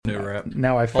new wrap.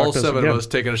 Now I All fucked us 7 again. of us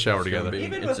taking a shower together.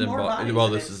 Even It's with more bodies, well,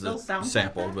 and this it is still the sounds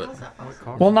sample, like that. but How's that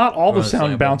possible? Well, not all the Well, sound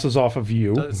sample. bounces off of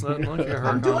you. It's not like you're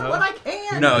I'm doing what I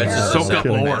can. No, it's Eric. just Soak up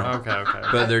sample. more. Okay.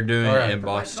 But they're doing All right. it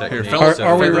embossed Here, technique. fellas, so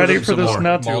Are we feathers ready and for some this more.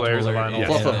 nuts? 2 layers of Multiple vinyl.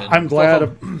 layers, Fluff and it. then I'm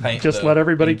glad. paint Just the let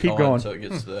everybody ink keep on going. So it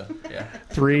gets the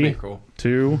 3, Pretty cool.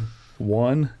 2,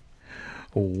 1.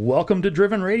 Welcome to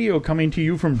Driven Radio, coming to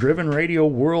you from Driven Radio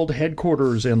World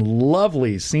Headquarters in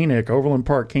lovely, scenic Overland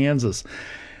Park, Kansas.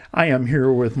 I am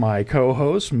here with my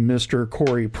co-host, Mr.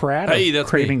 Corey Pratt Hey, of that's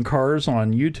Craving me. Cars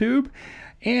on YouTube,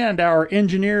 and our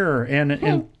engineer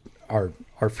and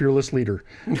our fearless leader,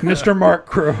 Mr. Mark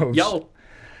Groves. Yo.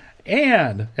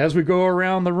 And as we go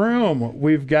around the room,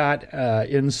 we've got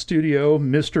in studio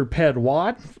Mr. Ped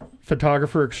Watt,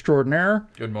 photographer extraordinaire.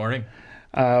 Good morning.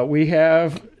 We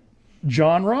have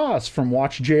John Ross from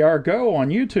Watch JR Go on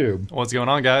YouTube. What's going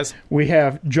on, guys? We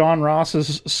have John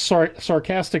Ross's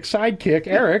sarcastic sidekick,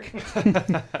 Eric.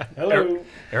 Hello.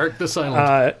 Eric the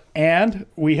Silent. And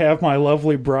we have my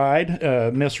lovely bride,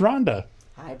 Miss Rhonda.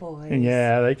 Hi, boys.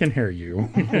 Yeah, they can hear you.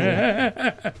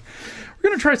 We're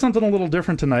going to try something a little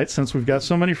different tonight since we've got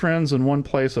so many friends in one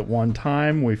place at one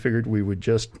time. We figured we would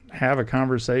just have a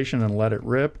conversation and let it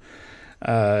rip.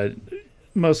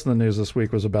 Most of the news this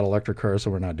week was about electric cars,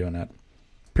 so we're not doing that.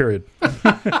 Period.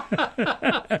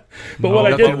 But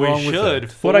what I did, We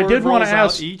should. What I did Ford wanna rolls out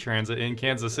ask- e-transit in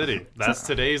Kansas City. That's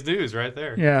today's news right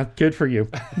there. yeah, good for you.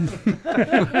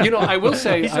 I will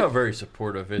say, He's not very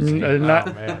supportive, is he? Not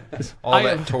Oh, man. All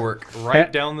that torque.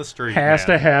 Right down the street, has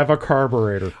to man. have a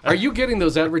carburetor. are you getting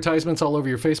those advertisements all over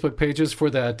your Facebook pages for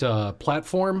that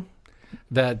platform?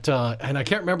 That and I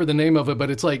can't remember the name of it, but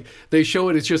it's like they show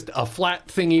it. It's just a flat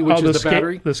thingy, which is the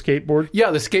battery. The skateboard.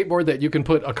 Yeah, the skateboard that you can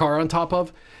put a car on top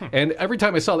of. And every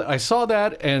time I saw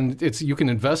that, and it's you can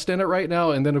invest in it right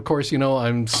now. And then of course,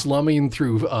 I'm slumming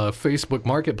through Facebook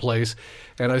Marketplace,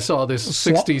 and I saw this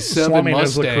 '67 Slumming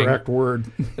is the Mustang correct word.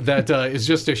 that is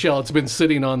just a shell. It's been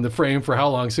sitting on the frame for how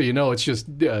long? So it's just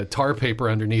tar paper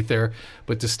underneath there.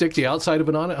 But to stick the outside of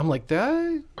it on it, I'm like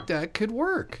that could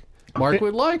work. Mark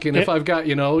would like, and if I've got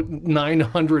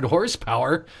 900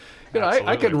 horsepower,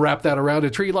 I could wrap that around a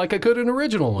tree like I could an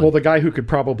original one. Well, the guy who could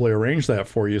probably arrange that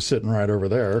for you is sitting right over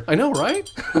there. I know, right?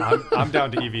 I'm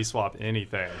down to EV swap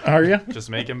anything. Are you? Just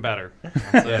make him better.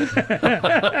 That's it.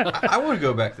 I want to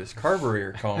go back to this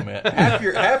carburetor comment.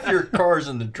 Half your cars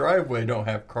in the driveway don't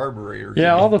have carburetors.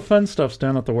 Yeah, all the fun stuff's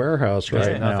down at the warehouse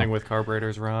right now. Nothing with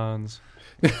carburetors runs.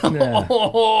 Yeah.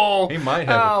 Oh, He might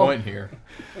have ow. a point here.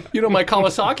 My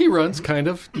Kawasaki runs kind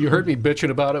of. You heard me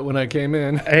bitching about it when I came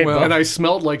in, Hey, and I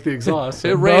smelled like the exhaust.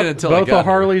 It ran until I both got the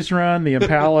Harleys run, the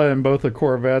Impala and both the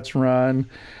Corvettes run.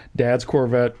 Dad's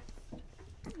Corvette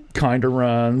kind of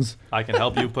runs. I can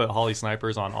help you put Holly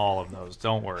snipers on all of those.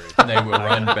 Don't worry. They will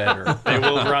run better. They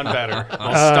will run better. They'll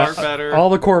start better. All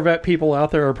the Corvette people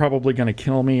out there are probably going to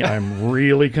kill me. I'm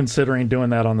really considering doing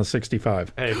that on the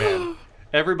 65. Hey, man.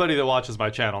 Everybody that watches my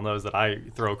channel knows that I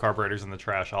throw carburetors in the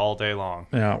trash all day long.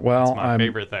 Yeah, well, It's my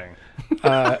favorite thing.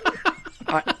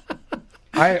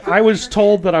 I was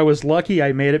told that I was lucky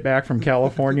I made it back from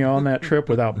California on that trip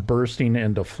without bursting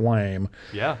into flame.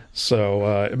 Yeah.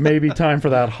 So it may be time for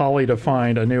that Holly to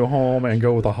find a new home and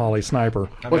go with a Holly Sniper.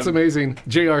 What's amazing?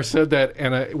 JR said that,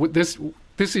 and this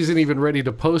isn't even ready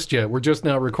to post yet. We're just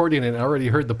now recording it, and I already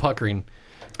heard the puckering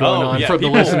going on from the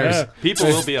listeners. People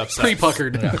will be upset.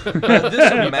 Pre-puckered. Just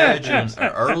imagine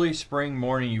an early spring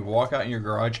morning, you walk out in your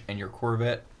garage and your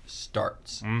Corvette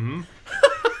starts.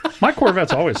 My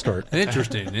Corvettes always start.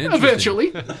 Interesting.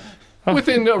 Eventually,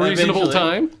 within a reasonable Eventually.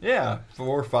 time. Yeah,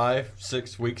 4, 5,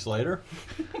 6 weeks later.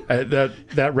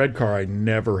 That red car I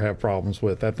never have problems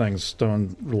with. That thing's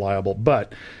stone reliable,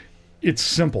 but it's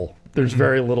simple. There's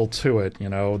very little to it.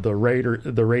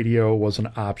 The radio was an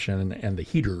option and the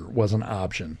heater was an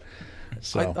option.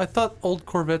 So I thought old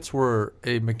Corvettes were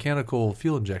a mechanical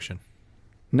fuel injection.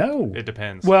 no, It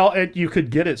depends. well, you could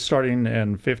get it starting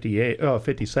in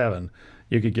 57.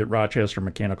 You could get Rochester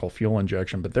mechanical fuel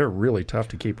injection, but they're really tough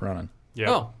to keep running. Yeah.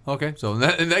 Oh, okay. So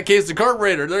in that case, the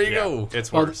carburetor. There you Yeah. go.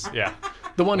 It's worse. Yeah.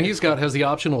 The one he's got has the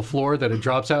optional floor that it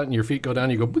drops out and your feet go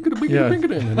down. You go, Yeah.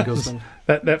 and it goes down.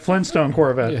 That Flintstone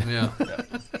Corvette. Yeah.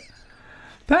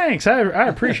 Thanks. I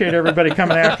appreciate everybody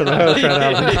coming after the host right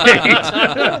out of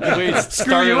the gate.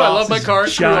 Screw you. I love my car.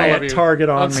 Screw all of Giant you. target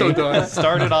on I'm me. so done.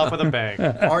 Started off with a bang.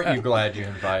 Aren't you glad you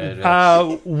invited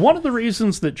us? One of the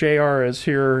reasons that JR is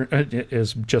here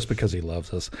is just because he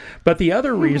loves us. But the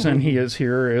other reason he is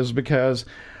here is because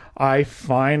I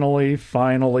finally,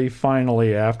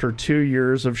 after 2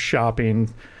 years of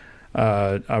shopping,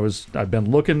 I've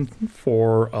been looking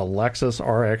for a Lexus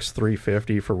RX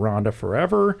 350 for Rhonda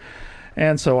forever.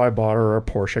 And so I bought her a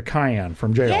Porsche Cayenne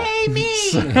from JR. Yay, me!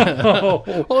 Well,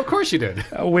 of course you did.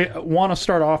 We want to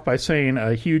start off by saying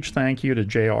a huge thank you to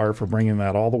JR for bringing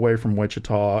that all the way from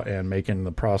Wichita and making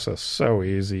the process so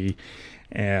easy.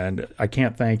 And I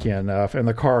can't thank you enough. And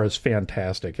the car is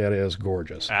fantastic. It is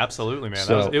gorgeous. Absolutely, man.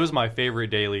 So- It was my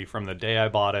favorite daily from the day I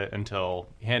bought it until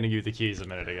handing you the keys a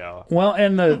minute ago. Well,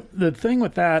 and the thing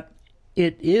with that,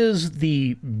 it is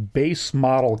the base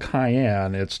model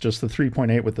Cayenne. It's just the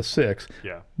 3.8 with the 6.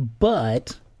 Yeah.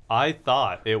 But I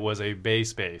thought it was a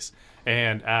base.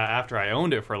 And after I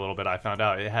owned it for a little bit, I found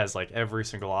out it has like every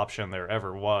single option there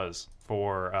ever was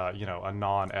for, a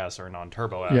non-S or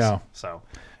non-turbo S. Yeah. So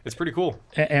it's pretty cool.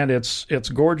 and it's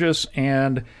gorgeous.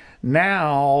 And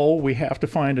now we have to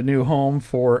find a new home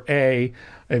for a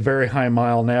very high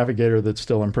mile Navigator that's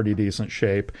still in pretty decent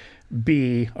shape.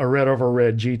 B, a red over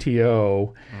red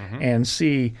GTO, and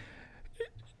C,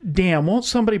 damn, won't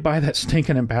somebody buy that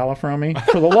stinking Impala from me?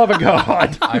 For the love of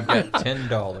God. I've got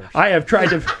 $10. I have tried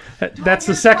to, that's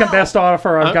the second best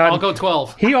offer I've gotten. I'll go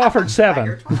 12. He offered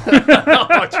 7.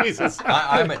 Oh, Jesus.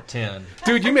 I'm at 10.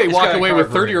 Dude, you may He's walk got a away with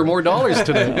 $30 carburetor. or more dollars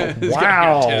today.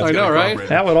 Wow. I know, right?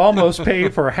 That would almost pay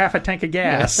for half a tank of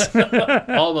gas.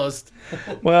 Almost.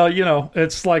 Well,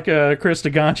 it's like Chris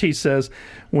DeGanchi says,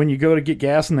 when you go to get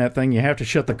gas in that thing, you have to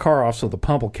shut the car off so the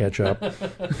pump will catch up.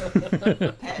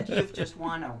 Pat, you've just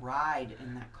won a ride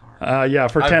in that car. Yeah,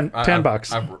 for $10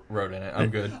 bucks. I've rode in it. I'm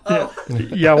good.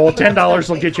 Yeah, well, $10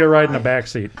 will get you a ride in the back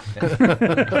seat.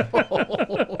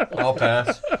 I'll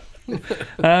pass.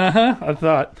 I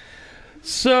thought.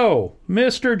 So,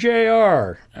 Mr.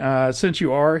 JR, since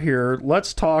you are here,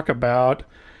 let's talk about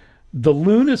the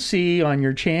lunacy on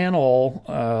your channel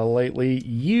lately.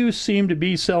 You seem to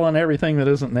be selling everything that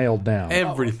isn't nailed down.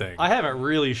 Everything. I haven't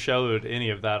really showed any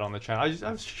of that on the channel.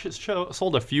 I've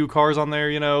sold a few cars on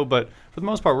there, but for the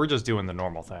most part, we're just doing the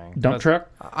normal thing. Dump truck?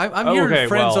 I'm hearing Okay,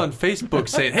 friends well- on Facebook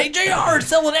saying, "Hey, JR,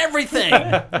 selling everything."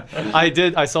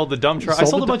 I sold the dump truck. I Sold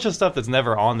sold the a bunch of stuff that's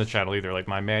never on the channel either, like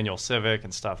my manual Civic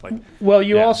and stuff like. Well,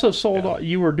 you Yeah, also sold,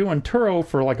 you were doing Turo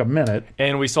for like a minute.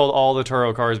 And we sold all the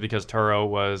Turo cars because Turo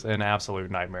was an absolute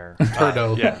nightmare.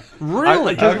 Turdo. Yeah.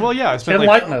 Really? I spent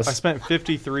Enlighten us. I spent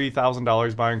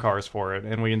 $53,000 buying cars for it,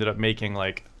 and we ended up making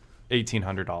like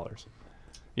 $1,800.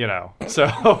 So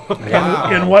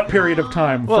In what period of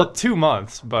time? well, 2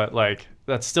 months, but like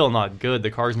that's still not good. The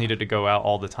cars needed to go out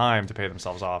all the time to pay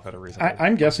themselves off at a reasonable.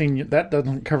 I'm guessing that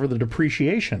doesn't cover the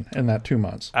depreciation in that 2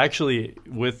 months. Actually,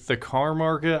 with the car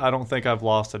market, I don't think I've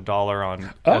lost $1 on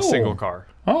Oh. a single car.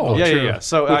 Oh, yeah, true. yeah.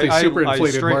 So With the I super I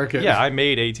inflated straight- market. Yeah, I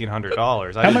made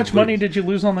 $1,800. How much money did you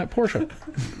lose on that Porsche?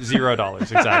 $0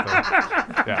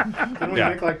 exactly. Yeah. Didn't we Yeah.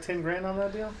 make like 10 grand on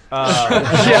that deal? Uh,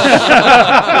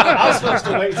 I was supposed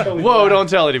to wait till we whoa! bought Don't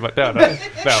tell anybody.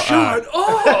 No.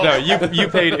 No, you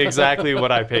paid exactly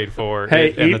what I paid for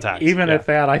Hey, in the tax. even yeah. at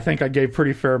that, I think I gave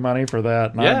pretty fair money for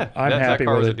that. And Yeah, I'm that happy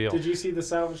car with was a it. deal. Did you see the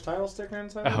salvage title sticker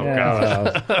inside? Oh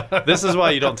Yeah, god! This is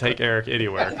why you don't take Eric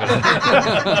anywhere. 'Cause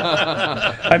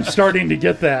I'm starting to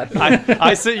get that.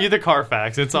 I sent you the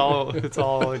Carfax. It's all in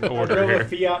I order drove a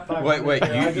here. Fiat 500. Wait,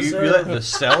 I you deserve let the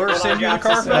seller what I send you the got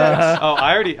to say. Carfax? Oh,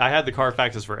 I had the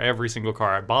Carfaxes for every single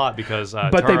car I bought because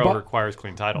But they Turo bought- requires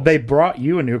clean titles. They brought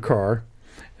you a new car.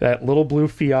 That little blue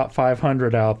Fiat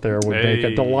 500 out there would make a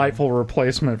Hey. delightful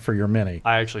replacement for your Mini.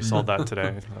 I actually sold that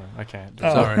today. I can't.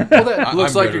 Sorry. Well, that I'm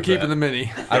looks good like you're with keeping that. the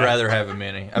Mini. I'd rather have a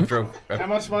Mini. How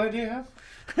much money do you have?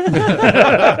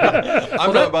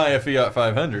 I'm not buying a Fiat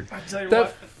 500. I tell you That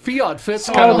what. Fiat fits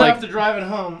I'll kind of have like, to drive it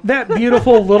home. That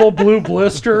beautiful little blue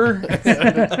blister.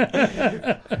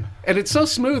 and it's so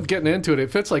smooth getting into it. It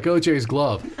fits like OJ's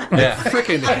glove. Yeah.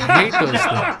 Freaking hate those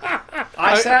things.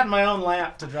 I sat in my own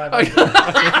lap to drive it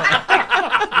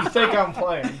home. You think I'm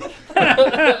playing.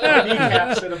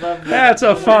 Kneecaps sit above me. That's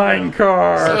a fine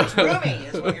car. It's roomy,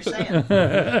 is what you're saying.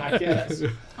 I guess.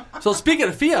 So speaking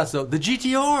of Fiats, though, the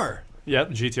GTR.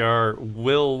 Yep, GTR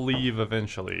will leave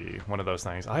eventually. One of those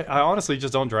things. I honestly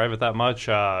just don't drive it that much.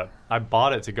 I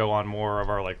bought it to go on more of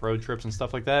our like road trips and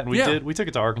stuff like that. And we took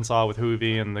it to Arkansas with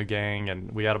Hoovy and the gang,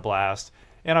 and we had a blast.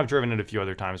 And I've driven it a few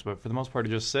other times, but for the most part, it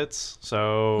just sits.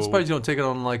 So I'm surprised you don't take it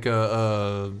on like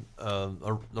a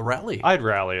rally. I'd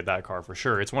rally at that car for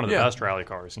sure. It's one of the Yeah. best rally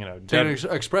cars. Take an Dead,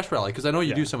 express rally because I know you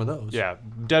Yeah. do some of those. yeah,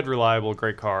 dead reliable,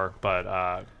 great car.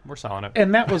 But we're selling it.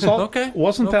 And that was all. Okay.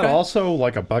 Wasn't that Okay. also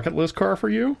like a bucket list car for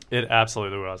you? It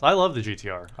absolutely was. I love the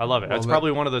GTR. I love it. Well, it's that-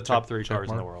 probably one of the top three check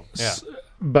cars in the mark. world. Yeah.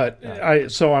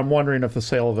 But so I'm wondering if the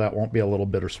sale of that won't be a little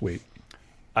bittersweet.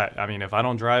 I mean, if I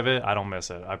don't drive it, I don't miss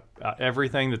it.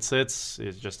 Everything that sits,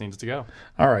 it just needs to go.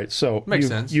 All right, so Makes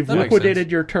sense. you've That makes liquidated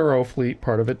sense. your Turo fleet,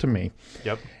 part of it to me.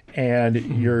 Yep. and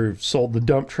you sold the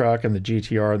dump truck and the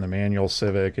GTR and the manual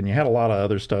Civic, and you had a lot of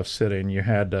other stuff sitting. You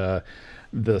had the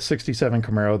 67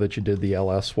 Camaro that you did the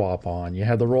LS swap on. You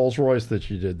had the Rolls Royce that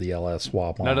you did the LS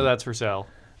swap on. None of that's for sale.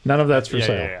 None of that's for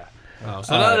sale. Yeah. Oh,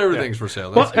 so not everything's for sale.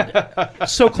 That's Well,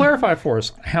 so clarify for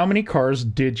us, how many cars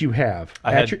did you have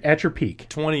at your peak?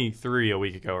 23 a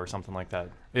week ago or something like that.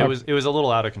 It was a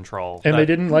little out of control. And they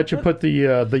didn't let you put the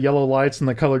yellow lights and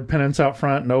the colored pennants out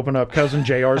front and open up Cousin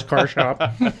JR's car shop?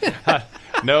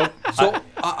 Nope. So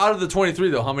out of the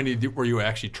 23, though, how many were you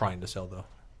actually trying to sell, though?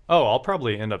 Oh, I'll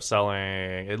probably end up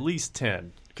selling at least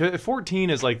 10. 'Cause 14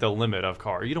 is like the limit of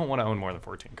car. You don't want to own more than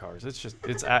 14 cars.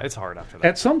 It's hard after that.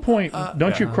 At some point,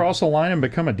 don't you cross a line and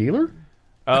become a dealer?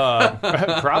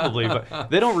 Probably, but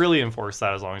they don't really enforce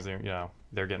that as long as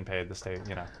they're getting paid the state.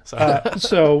 So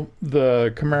So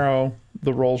the Camaro,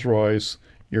 the Rolls Royce,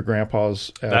 your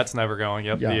grandpa's. that's never going.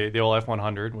 Yep, Yeah. the old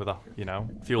F100 with a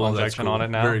fuel Oh, that's injection cool. on it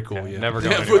now. Very cool. Yeah, Never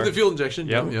going with anywhere. the fuel injection.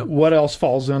 Yep. Yep. What else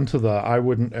falls into the I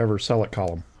wouldn't ever sell it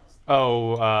column?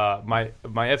 Oh, my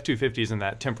F250 is in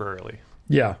that temporarily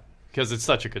Yeah. because it's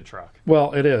such a good truck.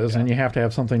 Well, it is, and you have to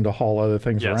have something to haul other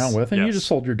things Yes, around with, and you yes. just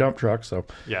sold your dump truck, so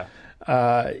Yeah.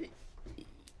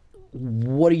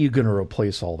 what are you going to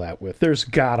replace all that with? There's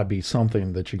got to be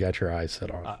something that you got your eyes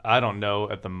set on. I don't know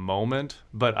at the moment,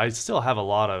 but I still have a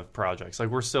lot of projects. Like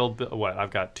we're still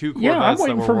I've got 2 Corvettes. Yeah, I'm that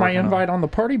waiting we're for my working on. invite on the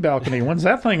party balcony. When's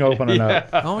that thing opening up?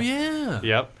 Oh, yeah.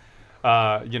 Yep.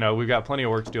 We've got plenty of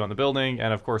work to do on the building,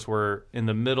 and of course we're in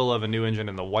the middle of a new engine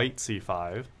in the white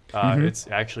C5. It's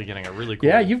actually getting a really cool.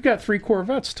 Yeah, you've got 3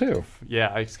 Corvettes too.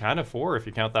 Yeah, it's kind of 4 if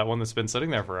you count that one that's been sitting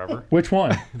there forever. Which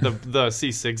one? the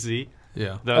C6Z.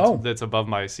 Yeah. That's above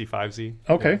my C5Z.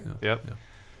 Okay. Yep.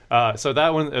 So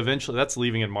that one eventually that's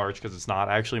leaving in March because it's not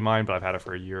actually mine, but I've had it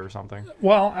for a year or something.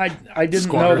 Well, I didn't know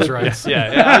Squatters' that. rights.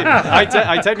 Yeah,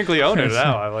 I technically own it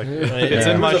now. It's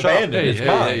in my shop.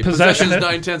 Hey, Possession possession's it.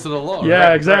 9/10 of the law. Yeah,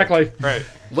 right? exactly. Right.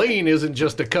 Lean isn't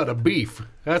just a cut of beef.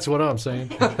 That's what I'm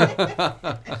saying.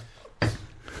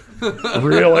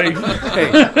 Really?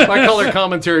 Hey, my color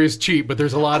commentary is cheap, but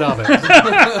there's a lot of it.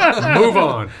 Move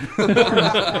on.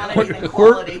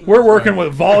 We're working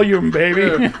with volume,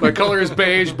 baby. My color is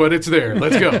beige, but it's there.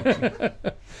 Let's go.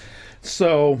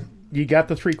 So you got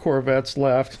the 3 Corvettes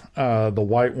left: the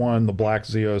white one, the black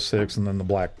Z06, and then the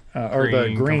black or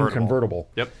the green convertible.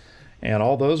 Yep. And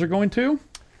all those are going to.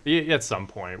 Yeah, at some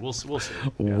point, we'll see.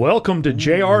 Yeah. Welcome to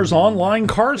JR's online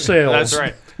car sales. That's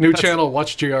right. New channel,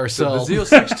 watch JR The sell.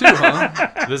 Z06 too,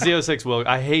 huh? The Z06 will.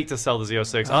 I hate to sell the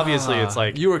Z06. Obviously, it's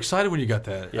like You were excited when you got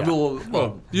that. Yeah. I mean,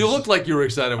 well, you looked like you were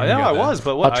excited when I you know got I that. was,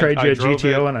 but what I'll trade I you a drove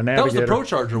GTO it. and a That was Navigator. the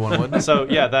ProCharger one, wasn't it? So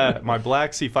yeah, my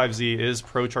black C5Z is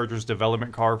ProCharger's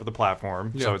development car for the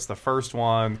platform. Yeah. So it's the first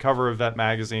one. Cover of Vet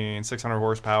magazine, 600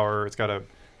 horsepower. It's got a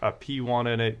P1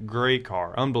 in it. Great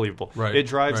car, unbelievable. Right, It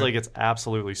drives right. like it's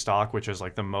absolutely stock, which is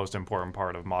like the most important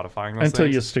part of modifying those Until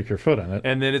things. you stick your foot in it.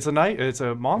 And then it's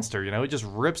a monster. It just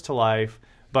rips to life.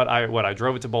 But I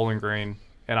drove it to Bowling Green,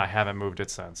 and I haven't moved it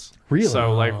since. Really?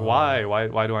 So like, why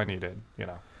do I need it?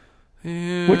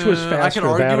 Which was I faster, can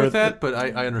argue that or with that, but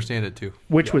I understand it too.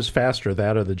 Which was faster,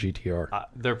 that or the GTR?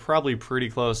 They're probably pretty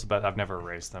close, but I've never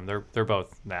raced them. They're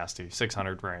both nasty.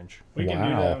 600 range. We can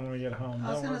do Wow. that when we get home.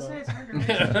 I was Don't going to worry say,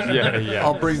 about it's hard to Yeah.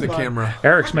 I'll bring the camera.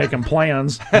 Eric's making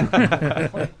plans.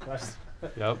 it.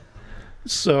 Yep.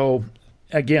 So,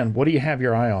 again, what do you have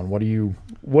your eye on?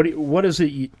 What is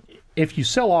it? If you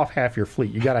sell off half your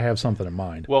fleet, you got to have something in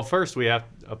mind. Well, first we have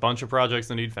a bunch of projects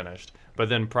that need finished, but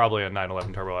then probably a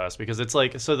 911 Turbo S because it's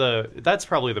like that's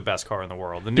probably the best car in the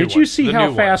world. The new Did you one, see the how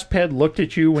new fast Ped looked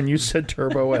at you when you said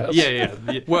Turbo S? One.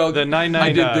 Yeah. Well, the 99.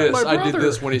 I did this. My I did brother.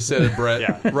 this when he said it, Brett.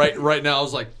 Yeah. Right now, I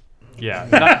was like,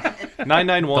 Yeah,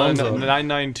 991, Thumbs up.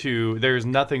 992. There's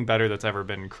nothing better that's ever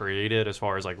been created as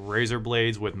far as like razor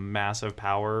blades with massive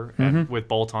power and with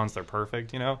bolt-ons. They're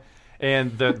perfect,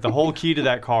 And the whole key to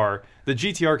that car, the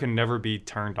GTR can never be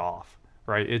turned off.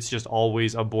 Right? It's just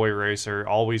always a boy racer,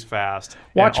 always fast. and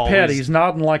Watch Ped. always- He's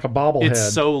nodding like a bobblehead.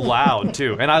 It's so loud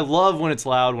too, and I love when it's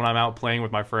loud when I'm out playing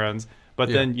with my friends. But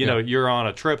then you're on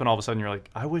a trip, and all of a sudden you're like,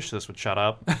 I wish this would shut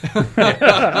up. So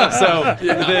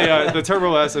the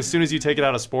Turbo S, as soon as you take it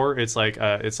out of sport, it's like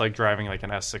driving like an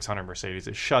S600 Mercedes.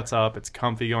 It shuts up, it's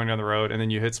comfy going down the road, and then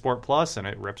you hit Sport Plus, and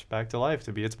it rips back to life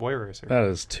to be its boy racer. That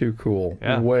is too cool.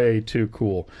 Yeah. Way too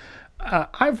cool.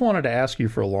 I've wanted to ask you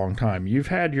for a long time. You've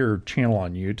had your channel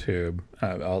on YouTube.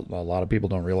 A lot of people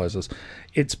don't realize this.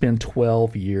 It's been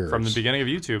 12 years. From the beginning of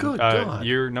YouTube, Good God.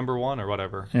 year number 1 or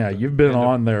whatever. Yeah, you've been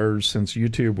on there since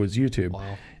YouTube was YouTube.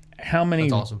 wow. How many?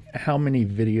 That's awesome. How many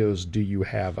videos do you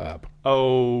have up?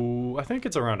 Oh, I think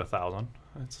it's around 1,000.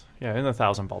 It's in the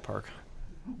 1,000 ballpark.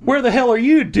 Where the hell are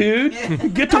you, dude?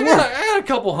 Get to I work. got a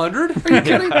couple hundred. Are you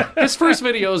kidding? His first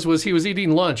videos was he was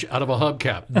eating lunch out of a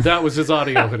hubcap. That was his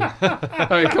audio video. All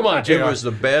right, come on, JR. It was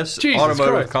the best Jesus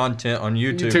automotive Christ. content on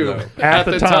YouTube. though. At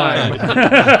the time.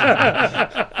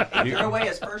 Threw away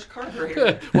his first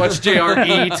carburetor. Watch JR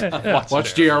eat.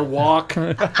 Watch JR walk.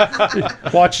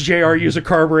 Watch JR use a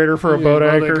carburetor for a boat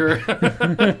anchor.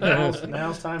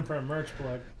 Now's time for a merch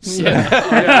plug.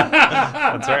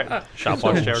 That's right.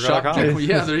 Shopwatchjr.com.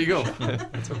 Yeah, there you go.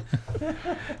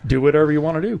 Do whatever you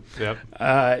want to do. Yep.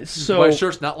 So My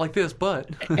shirt's not like this, but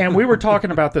and we were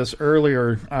talking about this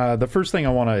earlier. The first thing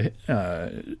I want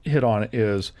to hit on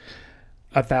is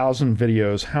 1,000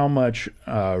 videos. How much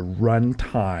run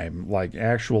time, like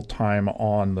actual time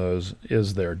on those,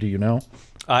 is there? Do you know?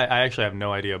 I actually have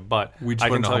no idea, but we just I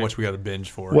want can to know tell how you much we got to binge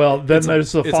for. Well, then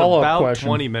there's the it's follow-up about question.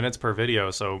 20 minutes per video,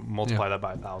 so multiply that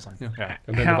by 1,000. Yeah.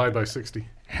 And then How- divide by 60.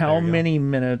 How many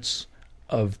minutes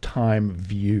of time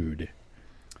viewed?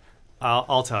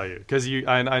 I'll tell you because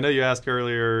I know you asked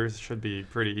earlier. It should be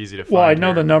pretty easy to find. Well, I know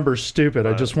here. the number's stupid.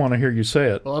 I just want to hear you say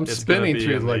it. Well, I'm It's gonna spinning be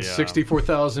through in like the,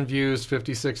 64,000 views,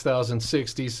 56,000,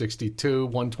 60, 62,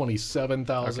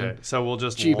 127,000. Okay, so we'll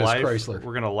just Jeebus Chrysler.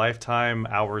 We're gonna lifetime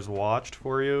hours watched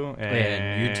for you,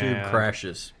 And YouTube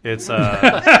crashes. It's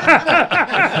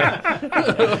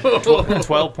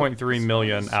 12.3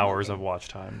 million hours of watch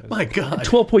time. My God.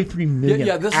 12.3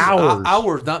 million this hours. is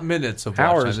hours, not minutes of watch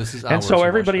Hours. time. This is hours And so of watch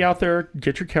everybody time. out there,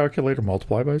 get your calculator,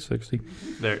 multiply by 60.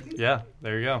 There you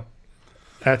go.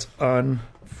 That's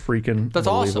unfreaking That's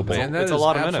awesome, believable. man. That It's is a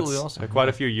lot of absolutely minutes. awesome. Quite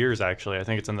a few years actually. I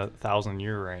think it's in the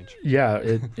 1,000-year range. Yeah,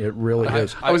 it really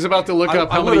is. I was about to look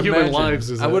up how would many human imagine- lives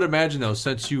is I it? would imagine though,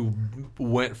 since you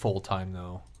went full time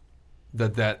though,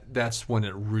 that's when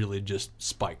it really just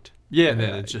spiked. Yeah, and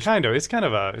then it just kind of. It's kind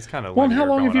of. Well, and how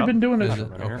long have you been doing Is it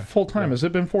it? Okay. full time? Has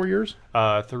it been 4 years?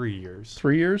 3 years.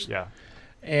 3 years? Yeah.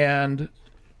 And,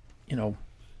 you know,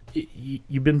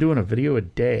 you've been doing a video a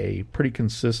day pretty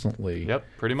consistently. Yep,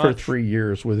 pretty For much. 3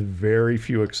 years with very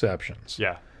few exceptions.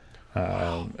 Yeah.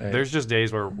 And- There's just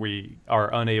days where we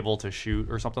are unable to shoot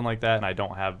or something like that, and I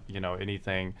don't have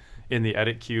anything in the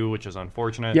edit queue, which is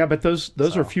unfortunate. Yeah, but those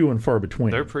are few and far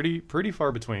between. They're pretty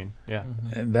far between. Yeah.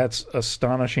 And that's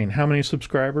astonishing. How many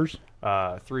subscribers?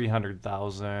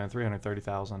 300,000,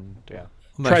 330,000. Yeah.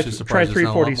 I'm Try actually surprised it's not a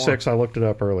lot more. 346. I looked it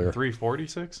up earlier.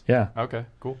 346. Yeah. Okay.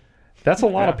 Cool. That's a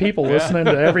lot of people listening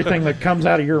to everything that comes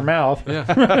out of your mouth. Yeah.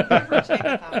 Never take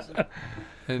 1,000.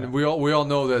 And we all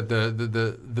know that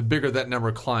the bigger that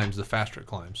number climbs, the faster it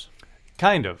climbs.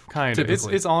 Kind of.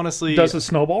 Typically. It's honestly. Does it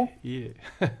snowball? Yeah.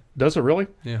 Does it really?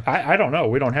 Yeah. I don't know.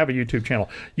 We don't have a YouTube channel.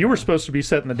 You were supposed to be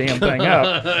setting the damn thing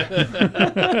up.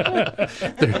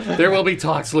 There will be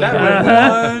talks later.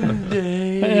 One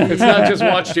day. It's not just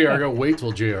watch JR go, wait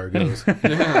till JR goes.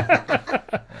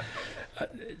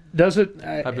 Does it?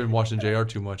 I've been watching JR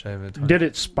too much. I haven't. Time. Did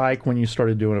it spike when you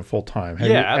started doing it full time?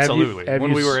 Yeah, absolutely.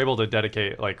 When we were able to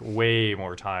dedicate like way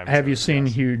more time. Have to you it, seen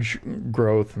yes. huge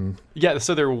growth? And Yeah,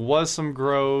 so there was some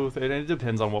growth, and it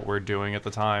depends on what we're doing at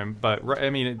the time. But I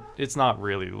mean, it's not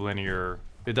really linear.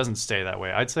 It doesn't stay that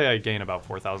way. I'd say I gain about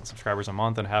 4,000 subscribers a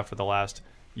month and have for the last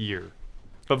year.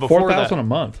 But before 4,000 that, a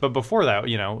month. But before that,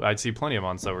 I'd see plenty of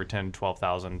months that were 10,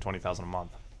 12,000, 20,000 a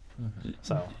month.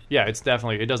 So yeah, it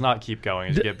does not keep going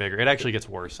as you get bigger. It actually gets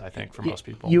worse, I think, for most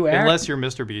people. Unless you're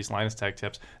Mr. Beast, Linus Tech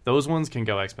Tips, those ones can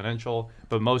go exponential.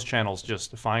 But most channels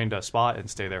just find a spot and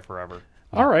stay there forever.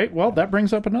 All right, well that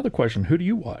brings up another question. Who do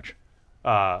you watch?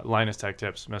 Linus Tech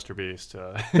Tips, Mr. Beast.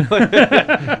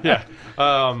 Yeah.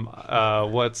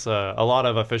 What's a lot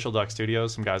of Official Duck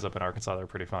Studios? Some guys up in Arkansas. They're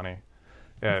pretty funny.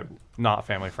 Yeah, not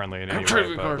family friendly in any way.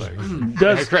 Craving but, Cars.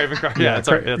 like, Craving Cars. Yeah, it's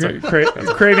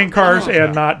Craving Cars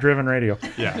and not Driven Radio.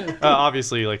 Yeah,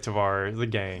 obviously like Tavar, the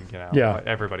gang. Yeah.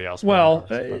 Everybody else. Well,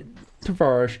 cars,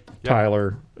 Tavares,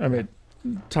 Tyler. I mean,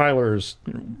 Tyler's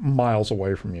miles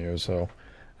away from you, so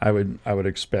I would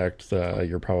expect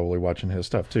you're probably watching his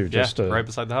stuff too. Just right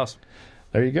beside the house.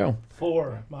 There you go.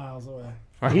 4 miles away.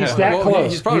 He's that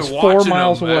close. He's probably 4 watching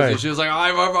miles them away. She was like,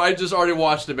 I just already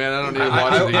watched it, man. I don't need to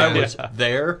watch it I again. was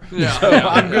there, Yeah, so yeah.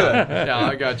 I'm good. Yeah,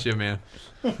 I got you, man.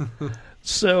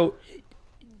 So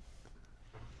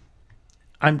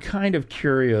I'm kind of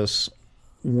curious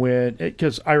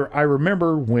because I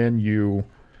remember when you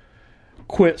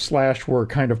quit / were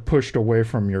kind of pushed away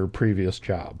from your previous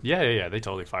job. Yeah. They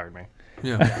totally fired me.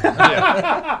 Yeah.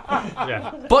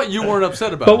 Yeah. But you weren't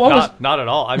upset about But it. what Not at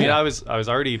all. I mean, I was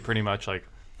already pretty much like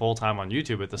full time on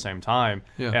YouTube at the same time,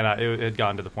 Yeah. and it had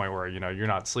gotten to the point where you're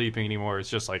not sleeping anymore. It's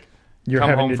just like You're come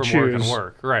having home to from work and choose.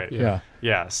 work. Right. Yeah.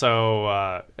 Yeah. So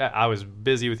I was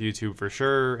busy with YouTube for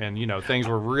sure, and things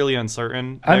were really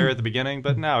uncertain there at the beginning.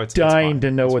 But now it's Dying fine.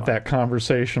 to know It's what fine. that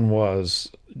conversation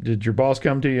was. Did your boss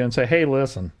come to you and say, "Hey,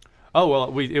 listen"? Oh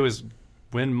well, it was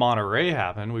when Monterey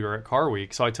happened. We were at Car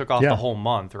Week, so I took off Yeah. the whole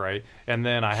month, right? And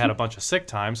then I had a bunch of sick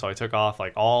time, so I took off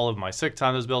like all of my sick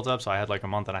time was built up. So I had like a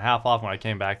month and a half off. When I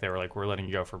came back, they were like, "We're letting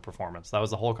you go for performance." That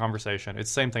was the whole conversation. It's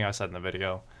the same thing I said in the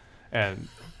video, and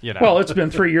Well, it's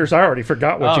been 3 years. I already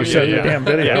forgot what you said in the damn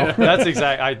video. Yeah, that's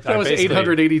exactly. That was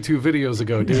 882 videos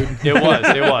ago, dude. It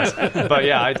was. But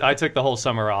yeah, I took the whole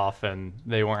summer off, and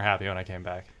they weren't happy when I came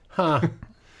back. Huh.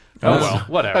 Oh well,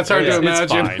 whatever. That's hard to imagine.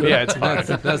 It's fine. Yeah, it's fine.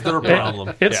 That's their problem.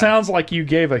 It Yeah. sounds like you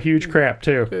gave a huge crap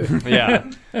too. Yeah,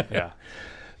 yeah.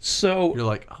 So You're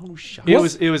like, oh, shut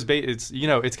It's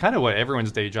it's kind of what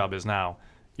everyone's day job is now.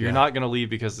 You're not going to leave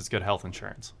because it's good health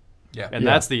insurance. Yeah. And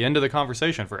that's the end of the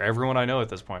conversation for everyone I know at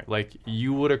this point. Like,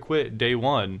 you would have quit day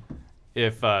one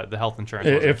if the health insurance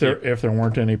wasn't if there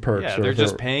weren't any perks. yeah, or they're if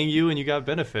just there- paying you and you got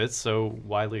benefits, so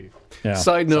why leave? Yeah.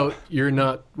 Side note, you're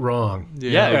not wrong.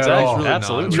 Yeah, At exactly. all. Really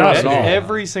Absolutely. Not at all.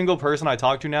 Every single person I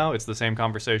talk to now, it's the same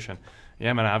conversation.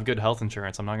 Yeah, man, I have good health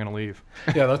insurance. I'm not going to leave.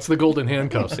 Yeah, that's the golden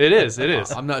handcuffs. It is.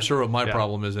 I'm not sure what my Yeah.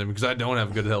 problem is, because I don't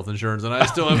have good health insurance, and I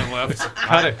still haven't left.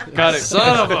 Got it.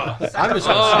 Son of a... I'm just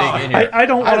gonna sneak in here. I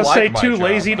don't want to like say my too job.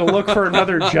 lazy to look for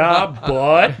another job,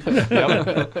 but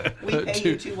We pay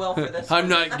you too well for this. I'm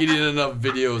not getting enough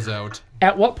videos out.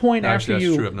 at what point Actually, after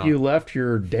that's true, I'm not. you left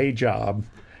your day job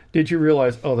did you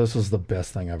realize, oh, this is the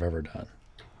best thing I've ever done?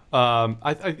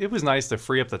 It was nice to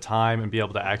free up the time and be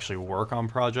able to actually work on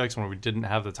projects when we didn't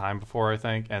have the time before, I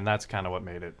think, and that's kind of what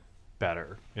made it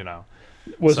better,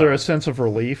 Was So- there a sense of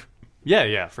relief?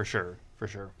 Yeah, for sure.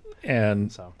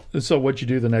 And So so what'd you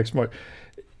do the next morning?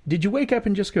 Did you wake up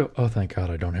and just go, oh, thank God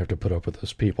I don't have to put up with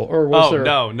those people? Or was there...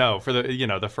 no. For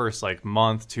the the first like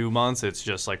month, 2 months, it's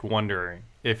just like wondering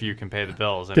if you can pay the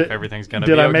bills and if everything's gonna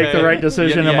be Did I okay. make the right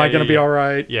decision? Am I going to be all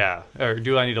right? Yeah. Or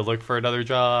do I need to look for another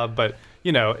job? But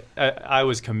I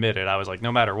was committed. I was like,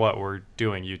 no matter what, we're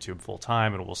doing YouTube full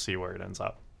time, and we'll see where it ends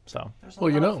up. So There's a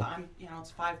Well, lot you of know. time.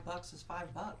 It's $5 is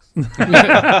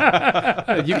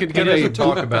 $5. You could He get doesn't a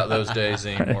talk about those days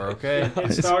anymore, okay?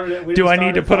 It started at, we Do I started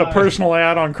need to at put a 5. personal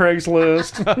ad on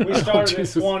Craigslist? We started at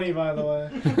Jesus. 20, by the way.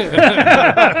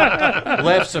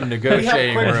 Left some We have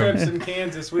negotiating quick room. trips in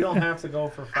Kansas. We don't have to go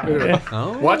for 5.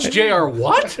 Oh. watch JR.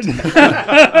 What?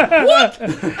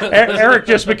 Eric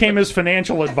just became his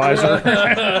financial advisor.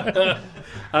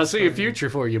 I see a future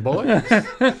for you, boy.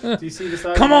 Do you see the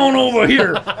size Come of on my over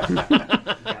here.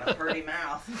 Got a pretty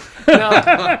mouth.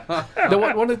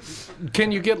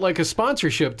 Can you get like a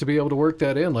sponsorship to be able to work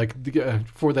that in, like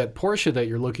for that Porsche that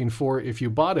you're looking for? If you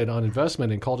bought it on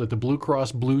investment and called it the Blue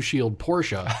Cross Blue Shield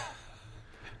Porsche,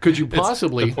 could you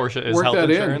possibly the Porsche is work health that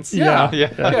insurance? in? Yeah.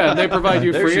 Yeah. And they provide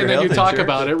you There's free, your and then you health talk insurance.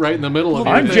 about it right in the middle of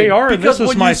I'm your JR, thing. and this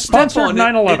is my sponsored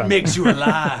 911. It makes you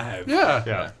alive. Yeah.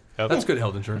 Yeah. Yep. That's good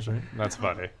health insurance, right? That's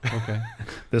funny. Okay.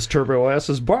 This Turbo S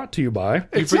is brought to you by...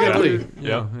 Exactly.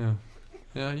 Yeah.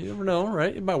 Yeah, you never know,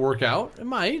 right? It might work out. It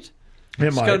might. It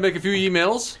Just got to make a few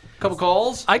emails, a couple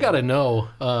calls. I gotta know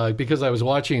because I was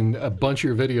watching a bunch of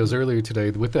your videos earlier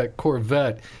today with that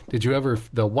Corvette. Did you ever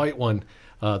the white one,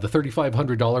 the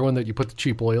 $3,500 one that you put the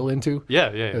cheap oil into?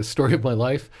 Yeah. The story of my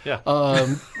life. Yeah.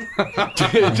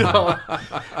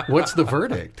 What's the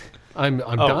verdict? I'm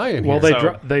dying. Well,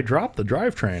 here. they dropped the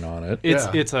drivetrain on it.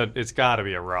 It's got to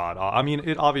be a rod. I mean,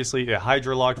 it obviously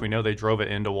hydrolocked. We know they drove it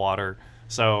into water,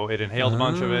 so it inhaled a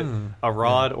bunch of it. A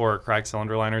rod or a cracked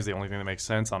cylinder liner is the only thing that makes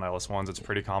sense on LS1s. It's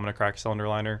pretty common to crack cylinder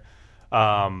liner.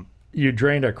 You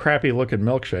drained a crappy-looking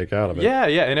milkshake out of it. Yeah,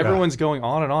 and everyone's going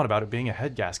on and on about it being a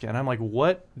head gasket, and I'm like,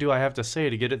 what do I have to say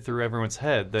to get it through everyone's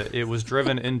head that it was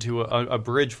driven into a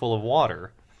bridge full of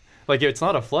water? Like, it's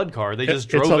not a flood car. They just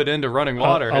drove it into running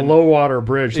water. A and- low-water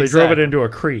bridge. They drove it Exactly. into a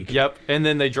creek. Yep, and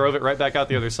then they drove it right back out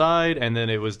the other side, and then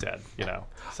it was dead.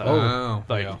 So,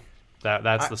 yeah.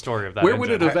 that's the story of that. Where would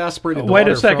it engine. have aspirated the Wait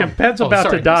water a second. from? Pen's Oh, about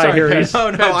sorry. to die Sorry, here. Pen. He's- Oh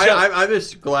no, I'm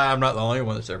just glad I'm not the only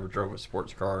one that's ever drove a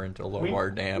sports car into a low water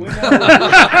dam. We And never,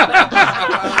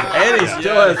 he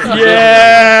still has.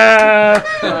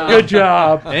 Yeah. Good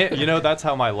job. And, that's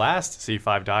how my last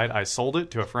C5 died. I sold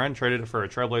it to a friend, traded it for a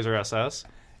Trailblazer SS,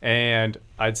 and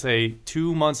I'd say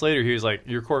 2 months later, he was like,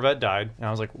 "Your Corvette died," and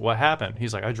I was like, "What happened?"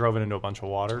 He's like, "I drove it into a bunch of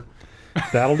water."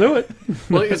 That'll do it.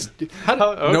 Well,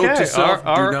 Note to self: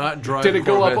 do not drive. did it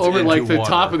go up Corvettes over like into the water.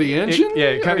 top of the engine?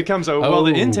 It kind of comes over. Well,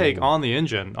 the Oh. intake on the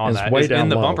engine on It's that way is in down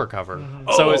the low. bumper cover.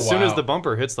 So Oh, as soon as wow. the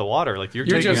bumper hits the water, like you're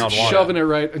You're taking just on water. shoving it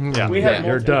right. Yeah. we had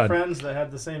you're multiple done. friends that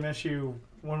had the same issue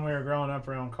when we were growing up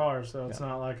around cars, so it's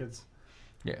not like it's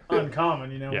Yeah.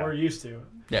 uncommon. Yeah. We're used to it.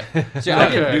 Yeah. See, I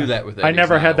didn't do that with that. I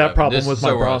never had that problem This with is my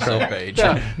so we're on the Bronco. same page.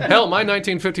 Yeah. Hell, my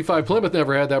 1955 Plymouth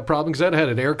never had that problem because that had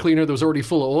an air cleaner that was already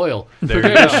full of oil. There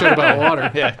There you you go. shit about water.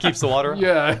 Yeah, it keeps the water.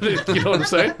 Yeah, you know what I'm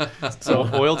saying? So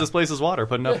oil displaces water.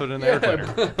 Put enough of it in the air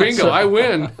cleaner. Bingo, I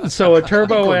win. So a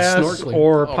Turbo Going S snorkeling.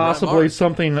 or Oh, possibly Mars.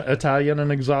 something Italian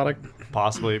and exotic.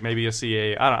 Possibly, maybe a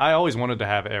CA. I don't know. I always wanted to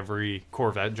have every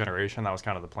Corvette generation. That was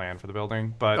kind of the plan for the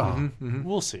building, but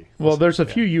we'll see. Well, there's a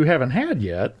few you haven't had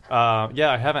yet.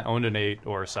 Yeah, I haven't owned an 8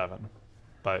 or a 7,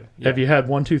 but yeah. Have you had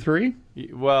 1, 2, 3?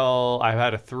 Well, I've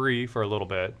had a 3 for a little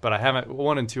bit, but I haven't.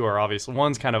 1 and 2 are obviously.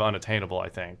 1's kind of unattainable, I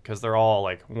think, because they're all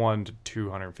like $100,000 to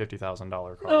 $250,000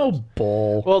 cars. Oh,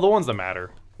 bull. Well, the ones that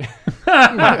matter.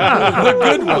 The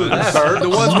good ones, sir. The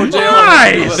ones where JR.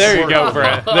 Nice! There you go,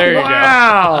 Brett. There you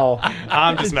Wow. go.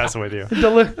 I'm just messing with you.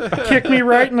 Kick me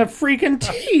right in the freaking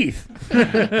teeth.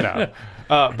 No.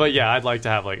 But yeah, I'd like to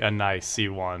have like a nice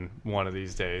C1 one of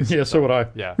these days. Yeah, so would I.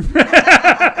 Yeah.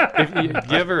 If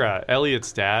you ever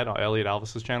Elliot's dad on Elliot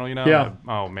Alvis's channel, you know? Yeah.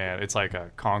 Oh man, it's like a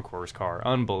concourse car,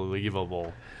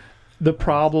 unbelievable. The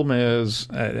problem is,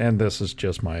 and this is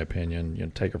just my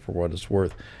opinion, take it for what it's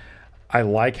worth. I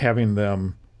like having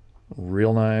them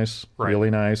real nice, Right. really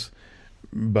nice,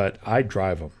 but I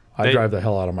drive them. I They- drive the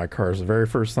hell out of my cars. The very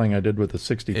first thing I did with the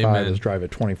 65 Amen. is drive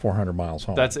it 2,400 miles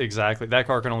home. That's exactly that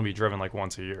car can only be driven like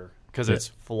once a year because it's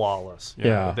flawless. You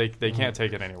Yeah. know, they can't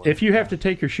take it anywhere. If you have to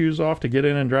take your shoes off to get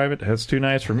in and drive it, that's too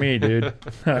nice for me, dude.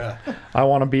 I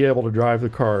want to be able to drive the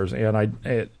cars, and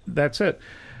that's it.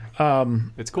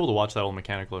 It's cool to watch that old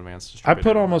Mechanical Advance. I distributed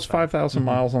put on almost that thing. 5,000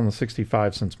 miles on the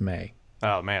 65 since May.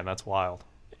 Oh man, that's wild.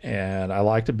 And I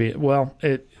like to be,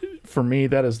 for me,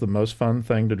 that is the most fun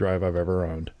thing to drive I've ever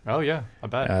owned. Oh yeah, I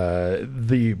bet.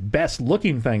 The best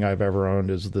looking thing I've ever owned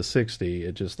is the 60.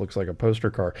 It just looks like a poster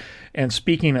car. And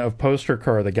speaking of poster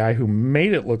car, the guy who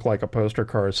made it look like a poster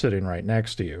car is sitting right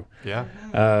next to you. Yeah.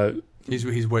 He's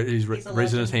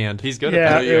raising his hand. He's good Yeah, at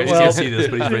that. You guys well, can't see this,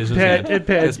 but he's raising his hand.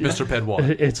 It's Mr. Pedwall.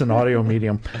 It's an audio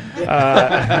medium.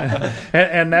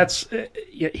 And that's,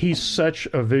 he's such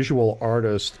a visual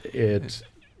artist. It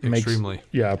makes, Extremely.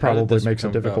 yeah, did probably this makes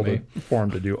it become about difficult for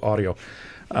him to do audio.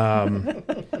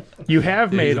 You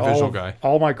have Yeah, made he's a visual all, guy.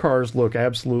 all my cars look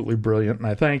absolutely brilliant, and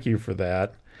I thank you for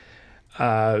that.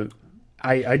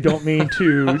 I don't mean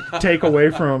to take away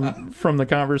from the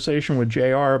conversation with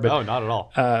JR, but Oh, not at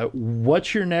all.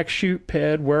 what's your next shoot,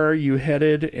 Ped? Where are you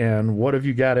headed, and what have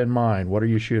you got in mind? What are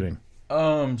you shooting?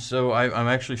 So I'm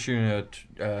actually shooting a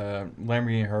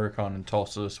Lamborghini Huracan in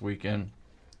Tulsa this weekend,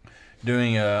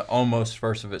 doing a almost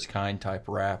first of its kind type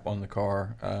wrap on the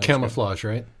car. Camouflage,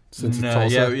 right? Since it's No,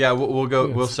 Tulsa. yeah, we'll go.